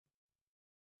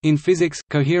In physics,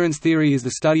 coherence theory is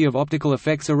the study of optical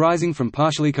effects arising from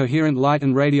partially coherent light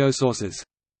and radio sources.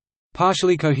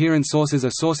 Partially coherent sources are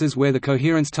sources where the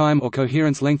coherence time or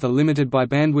coherence length are limited by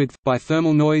bandwidth, by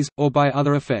thermal noise, or by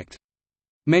other effect.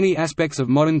 Many aspects of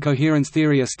modern coherence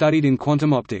theory are studied in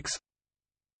quantum optics.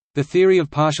 The theory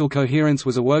of partial coherence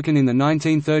was awoken in the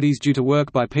 1930s due to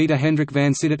work by Peter Hendrik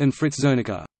van Sittert and Fritz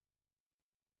Zernicke.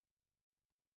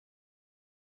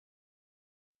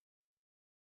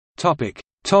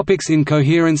 Topics in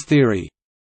coherence theory.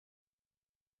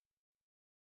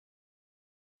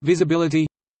 Visibility,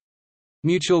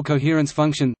 mutual coherence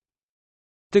function,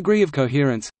 degree of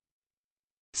coherence,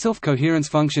 self-coherence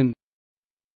function,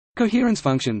 coherence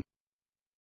function,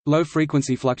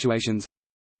 low-frequency fluctuations,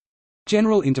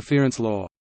 general interference law,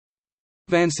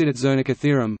 van Sittert-Zernicke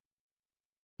theorem,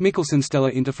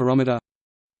 Michelson-Stellar interferometer,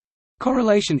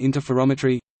 correlation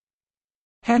interferometry,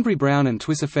 Hanbury-Brown and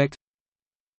Twiss effect,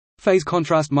 phase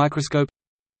contrast microscope,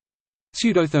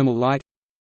 pseudothermal light,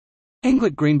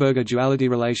 Englert-Greenberger duality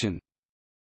relation,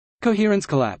 coherence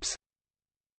collapse.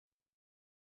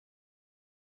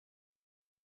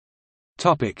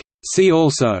 See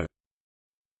also: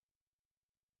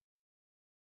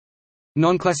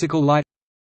 non-classical light,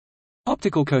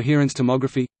 optical coherence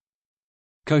tomography,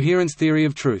 coherence theory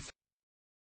of truth.